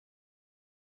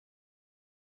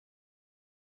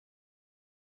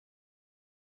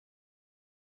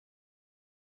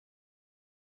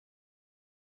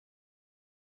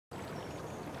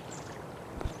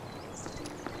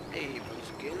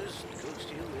beginners go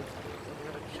steal with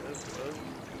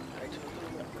items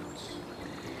and weapons.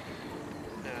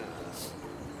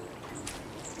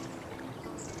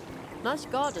 Nice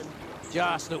garden.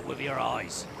 Just look with your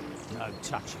eyes. No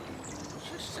touching.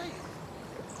 What's this say?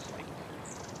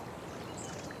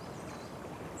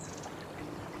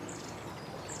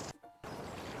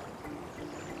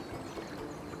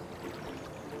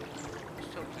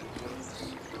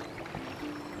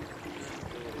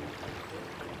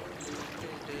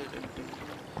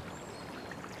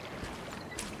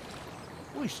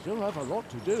 We still have a lot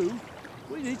to do.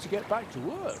 We need to get back to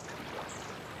work.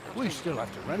 We still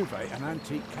have to renovate an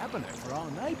antique cabinet for our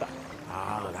neighbour.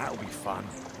 Ah, that'll be fun.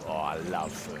 Oh, I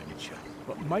love furniture.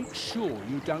 But make sure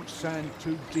you don't sand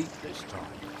too deep this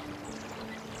time.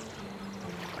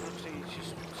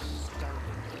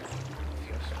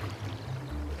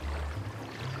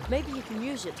 Maybe you can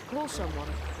use it to call someone.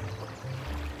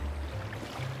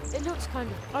 It looks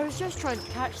kind of... I was just trying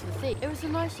to catch the thief. It was a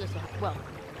nice little... well,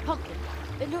 pumpkin.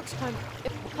 It looks kind of...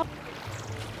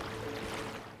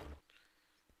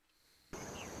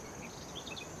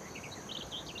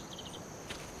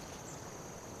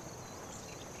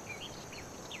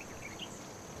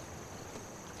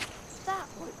 That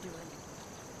won't do anything.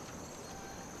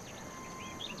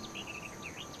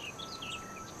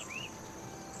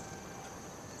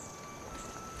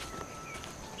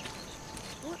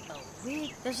 What a weird...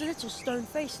 There's a little stone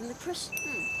face in the crystal.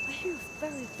 I feel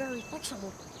very, very like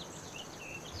someone.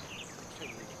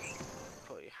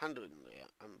 Put your hand in the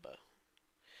amber.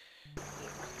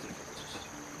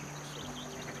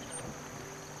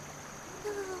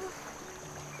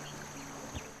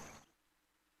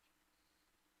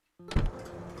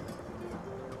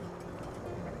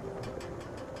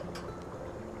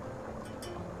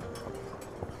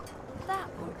 That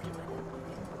won't do anything.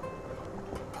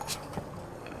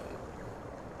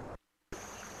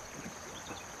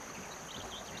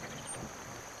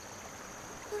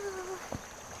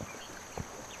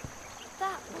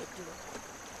 That won't do it.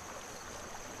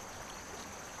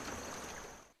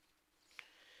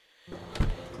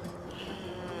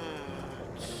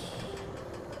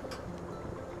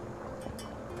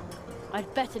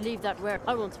 I'd better leave that where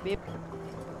I want to be.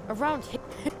 Around here.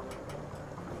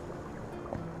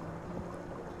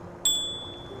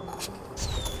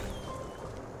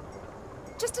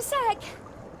 Just a sec.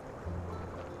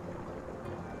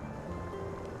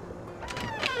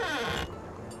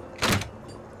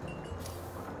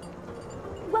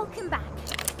 Welcome back.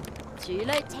 See you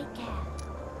later. Take care.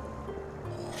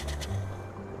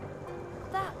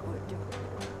 That won't do it.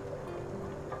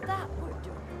 That won't do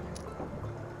it.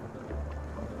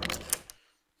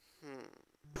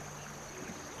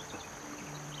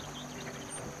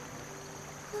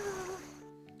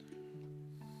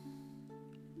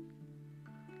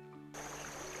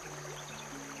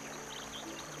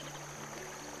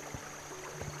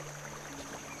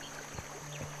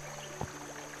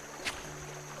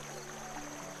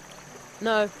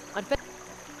 No, I'd bet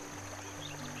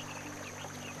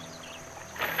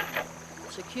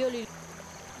securely.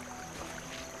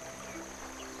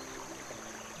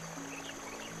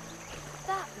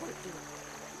 That won't do it.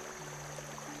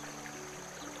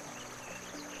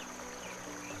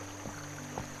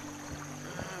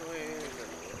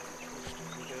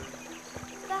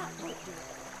 That won't do it.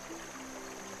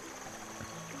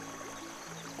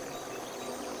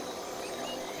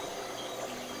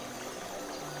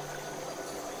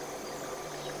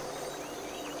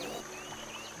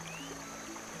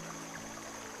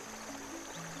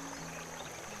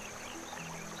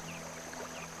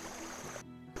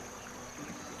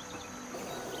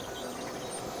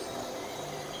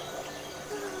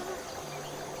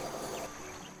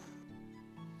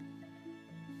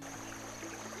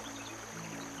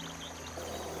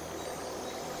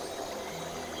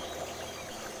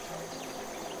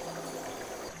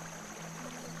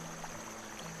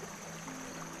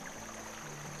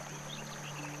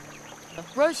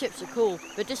 Rose hips are cool,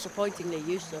 but disappointingly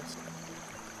useless.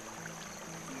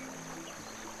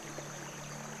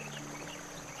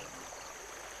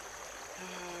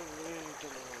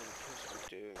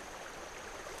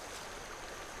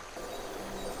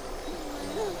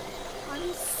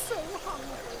 I'm so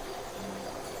hungry.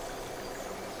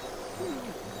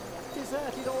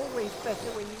 Dessert is always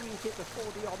better when you eat it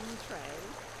before the entree.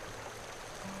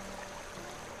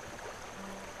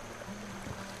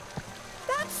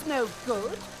 That's no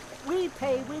good. We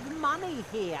pay with money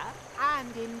here,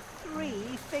 and in 3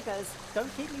 figures. Don't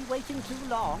keep me waiting too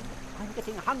long. I'm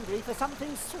getting hungry for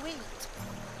something sweet.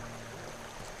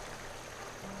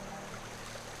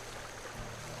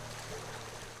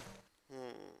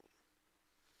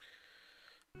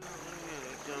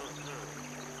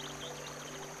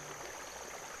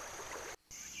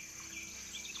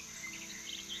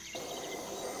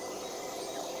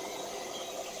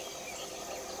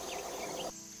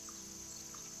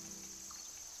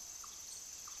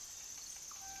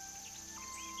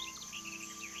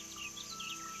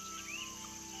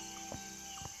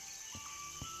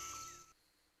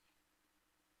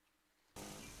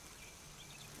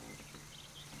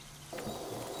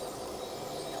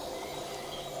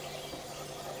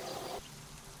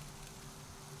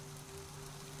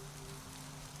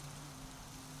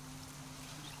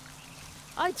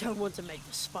 I don't want to make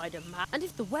the spider mad. And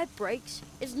if the web breaks,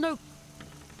 it's no...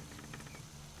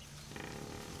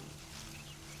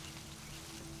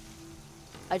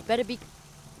 I'd better be...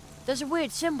 There's a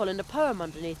weird symbol in the poem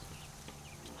underneath.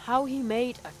 How he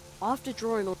made a... After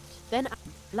drawing on... Then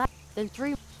black... Then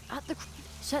 3... At the...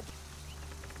 Set...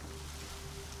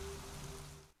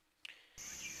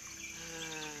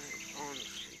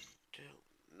 Honestly,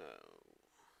 don't know.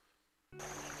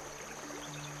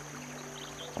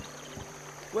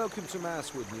 Welcome to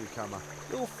Mousewood, newcomer.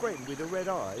 Your friend with the red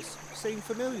eyes seemed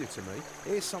familiar to me.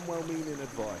 Here's some well-meaning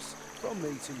advice from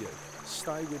me to you.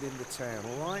 Stay within the town,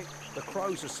 all right? The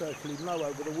crows are circling low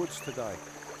over the woods today.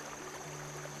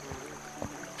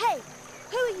 Hey,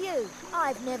 who are you?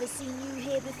 I've never seen you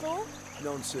here before.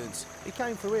 Nonsense. He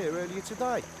came through here earlier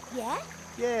today. Yeah?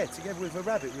 Yeah, together with a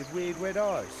rabbit with weird red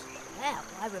eyes. Well,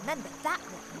 I remember that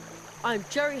one. I'm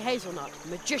Jerry Hazelnut,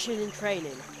 magician in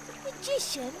training.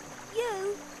 Magician?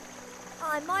 You?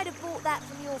 I might have bought that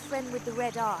from your friend with the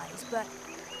red eyes, but...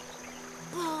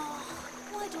 Oh,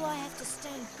 why do I have to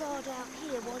stand guard out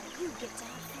here while you get to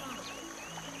have fun?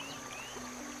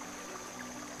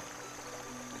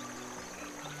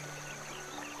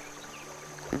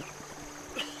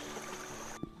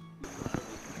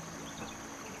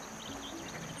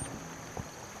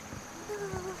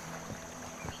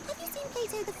 Have you seen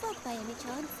Plato the Frog by any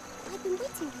chance? I've been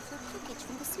waiting here for a package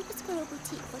from the Super Squirrel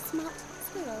Boutique for smart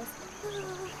squirrels.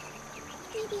 Oh,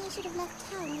 maybe I should have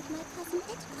left town with my cousin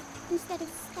Edgar instead of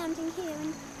standing here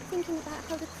and thinking about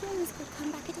how the crows could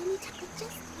come back at any time. It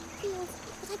just feels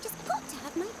that I've just got to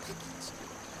have my package.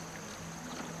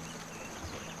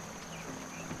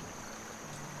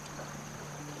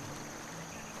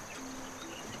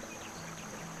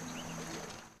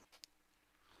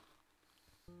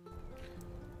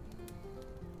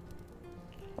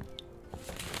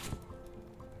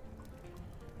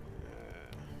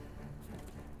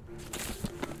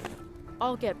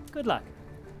 I'll get... Good luck.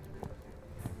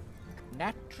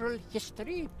 Natural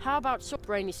history? How about some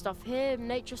brainy stuff here,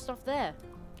 nature stuff there?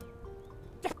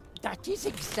 That is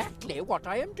exactly what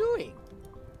I am doing.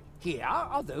 Here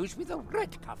are those with a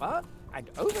red cover, and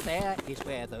over there is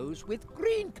where those with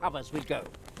green covers will go.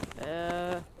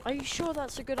 Are you sure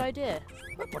that's a good idea?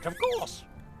 But of course.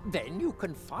 Then you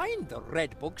can find the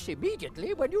red books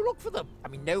immediately when you look for them. I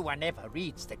mean, no one ever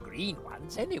reads the green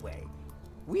ones anyway.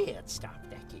 Weird stuff,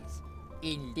 that is.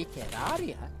 In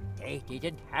Literaria, they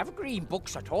didn't have green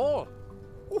books at all.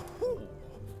 Ooh,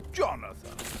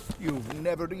 Jonathan, you've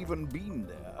never even been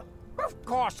there. Of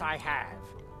course I have.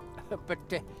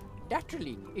 But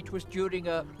naturally, it was during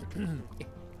a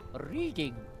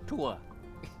reading tour.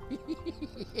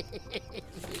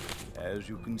 As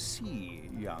you can see,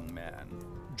 young man,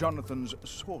 Jonathan's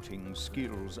sorting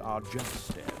skills are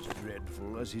just as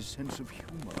dreadful as his sense of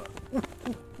humor.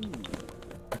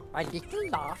 A little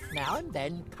laugh now and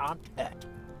then can't hurt.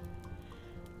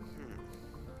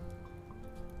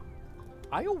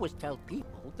 I always tell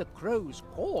people the crows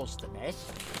caused the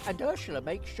mess, and Ursula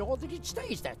makes sure that it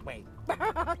stays that way.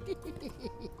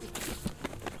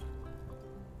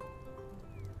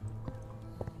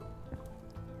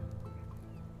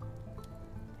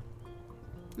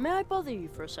 May I bother you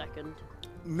for a second?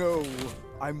 No,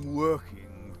 I'm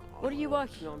working. What are you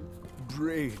working on?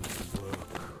 Brain work.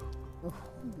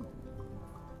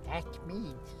 That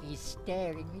means he's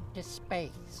staring into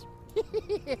space.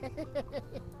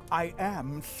 I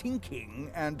am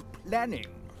thinking and planning.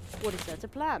 What is there to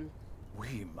plan?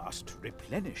 We must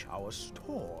replenish our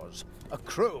stores. A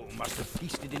crow must have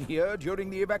feasted in here during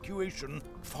the evacuation.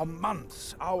 For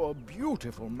months, our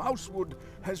beautiful Mousewood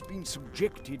has been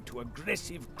subjected to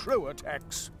aggressive crow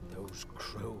attacks. Those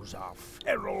crows are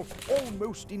feral,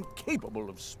 almost incapable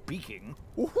of speaking.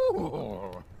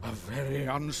 Ooh, a very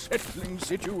unsettling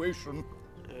situation.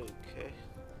 Okay.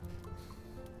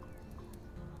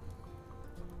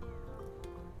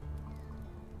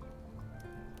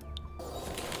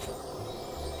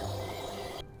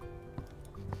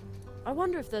 I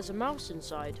wonder if there's a mouse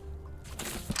inside.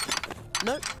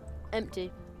 Nope,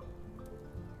 empty.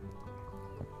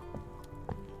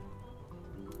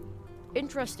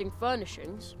 Interesting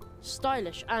furnishings,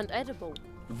 stylish and edible.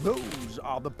 Those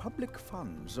are the public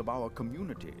funds of our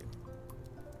community.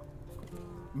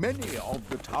 Many of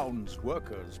the town's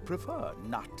workers prefer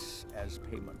nuts as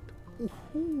payment.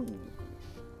 Ooh.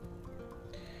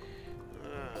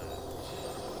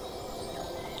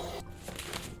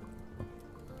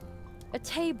 A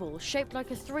table shaped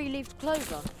like a three-leaved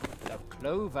clover. The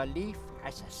clover leaf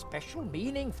has a special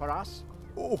meaning for us.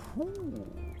 Oh,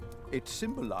 it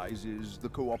symbolizes the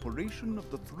cooperation of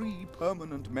the 3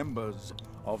 permanent members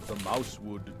of the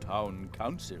Mousewood Town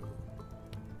Council.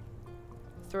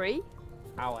 3.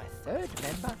 Our third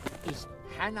member is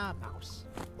Hannah Mouse.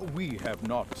 We have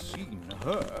not seen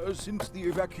her since the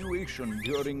evacuation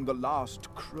during the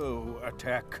last crow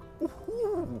attack.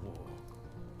 Ooh.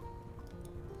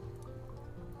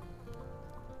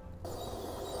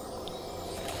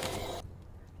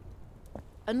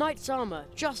 A knight's armor,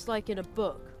 just like in a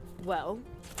book. Well,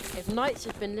 if knights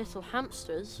had been little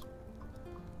hamsters,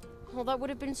 well, that would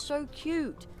have been so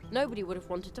cute. Nobody would have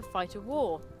wanted to fight a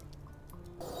war.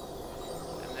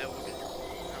 And that would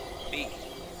be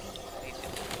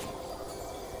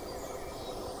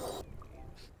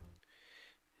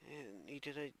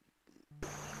needed a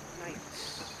knight.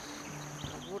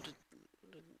 What did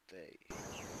they?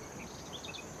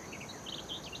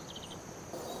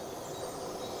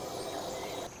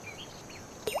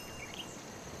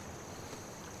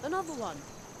 Another one.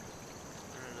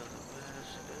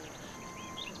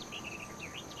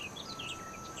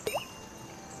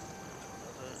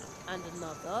 And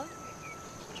another.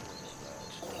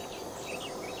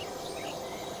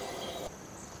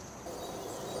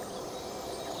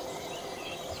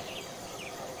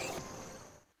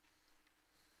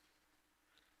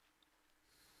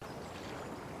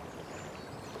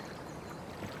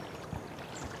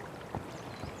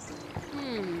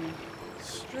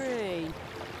 Strange.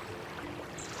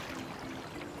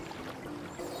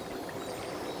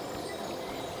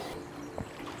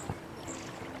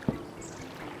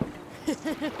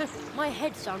 My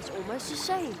head sounds almost the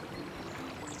same.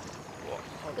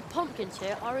 The pumpkins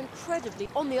here are incredibly...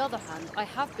 On the other hand, I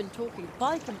have been talking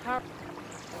by comparison.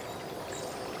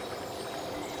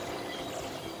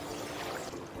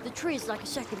 The tree is like a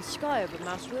second sky over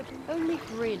Mousewood, only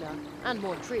greener and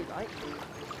more tree-like.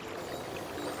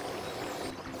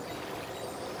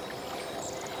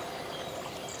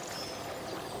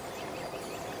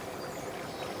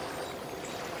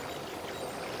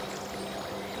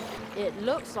 It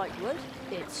looks like wood.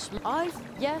 It's...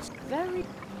 yes, very...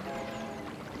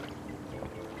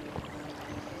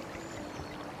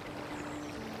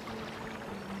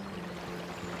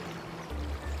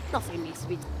 Nothing needs to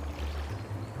be...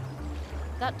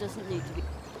 That doesn't need to be...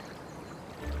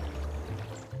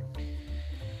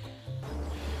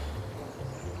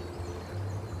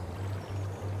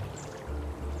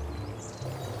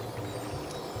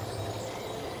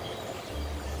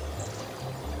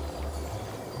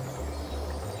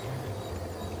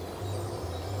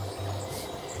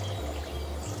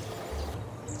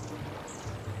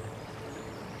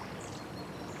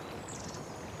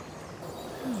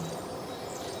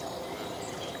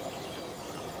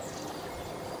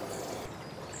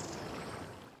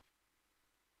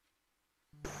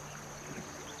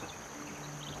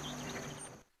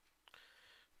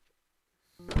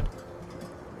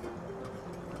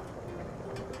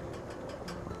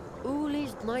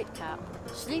 Ooley's nightcap.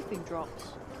 Sleeping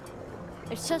drops.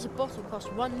 It says a bottle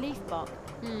costs 1 leaf buck.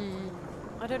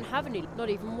 I don't have any, not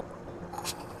even one.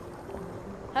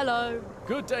 Hello.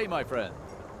 Good day, my friend.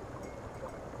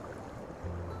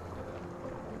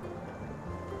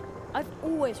 I've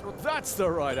always wanted... That's the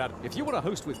right ad. If you want to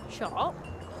host with... Shut up.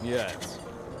 Yes.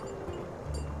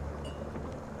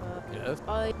 Yes?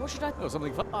 What should I... Oh,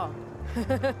 something fun. Oh.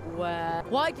 Where?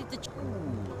 Why did the...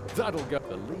 Ooh, that'll go.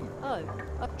 Believe. Oh.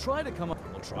 Try to come up.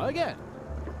 We'll try again.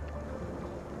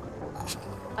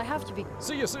 I have to be...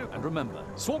 See you soon. And remember,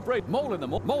 swamp raid, mole in the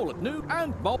mole at noon,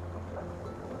 and mole...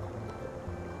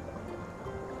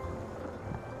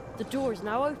 The door is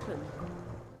now open.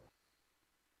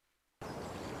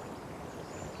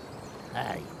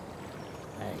 Hey.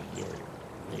 Hey, you.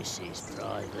 This is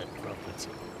private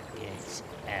property. Get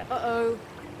out. Uh-oh.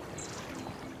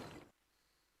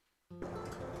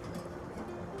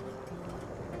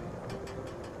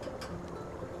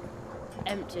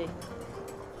 Empty.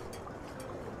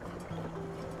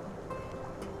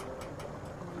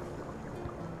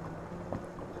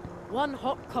 One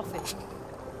hot coffee.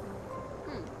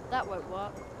 That won't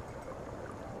work.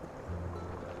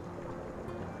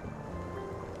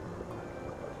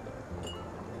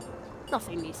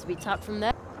 Nothing needs to be tapped from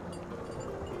there.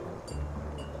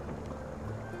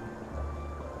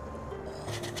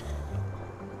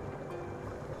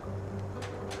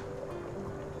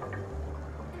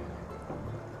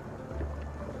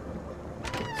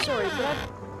 Sorry,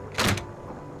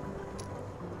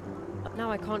 but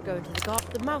now I can't go into the garden.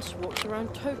 The mouse walks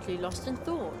around totally lost in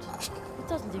thought. It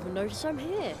doesn't even notice I'm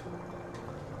here.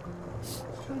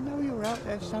 I know you're out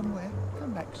there somewhere.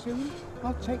 Come back soon.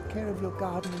 I'll take care of your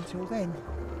garden until then.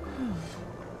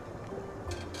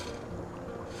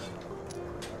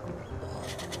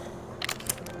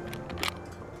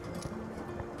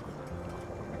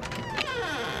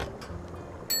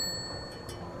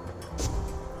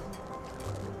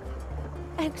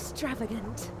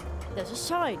 extravagant. There's a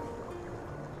sign.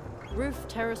 Roof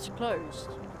terrace closed.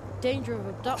 Danger of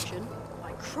abduction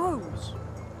by crows.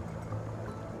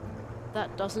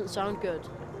 That doesn't sound good.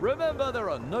 Remember,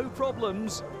 there are no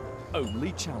problems,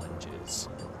 only challenges.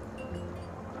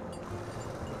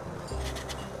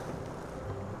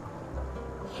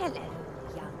 Hello,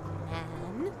 young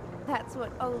man. That's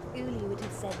what old Uli would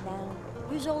have said now.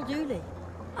 Who's old Uli?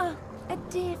 Ah, a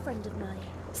dear friend of mine.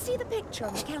 See the picture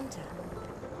on the counter?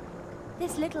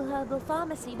 This little herbal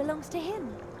pharmacy belongs to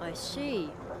him. I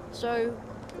see. So,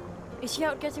 is he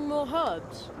out getting more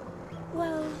herbs?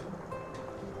 Well,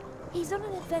 he's on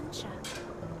an adventure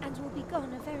and will be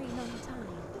gone a very long time.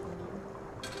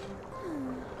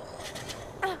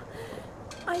 Ah,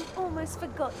 I almost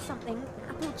forgot something.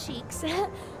 Apple cheeks.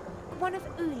 One of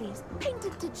Uli's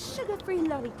patented sugar-free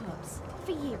lollipops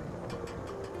for you.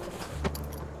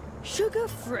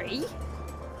 Sugar-free?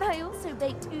 I also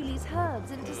baked Uli's herbs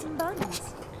into some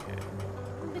buns.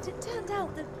 But it turned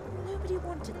out that nobody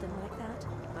wanted them like that.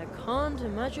 I can't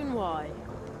imagine why.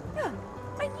 Ah,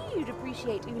 I knew you'd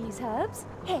appreciate Uli's herbs.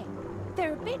 Here,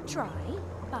 they're a bit dry,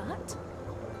 but...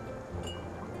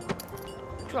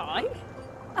 Dry?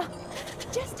 Ah,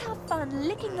 just have fun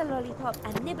licking the lollipop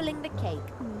and nibbling the cake.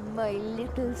 My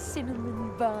little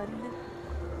cinnamon bun.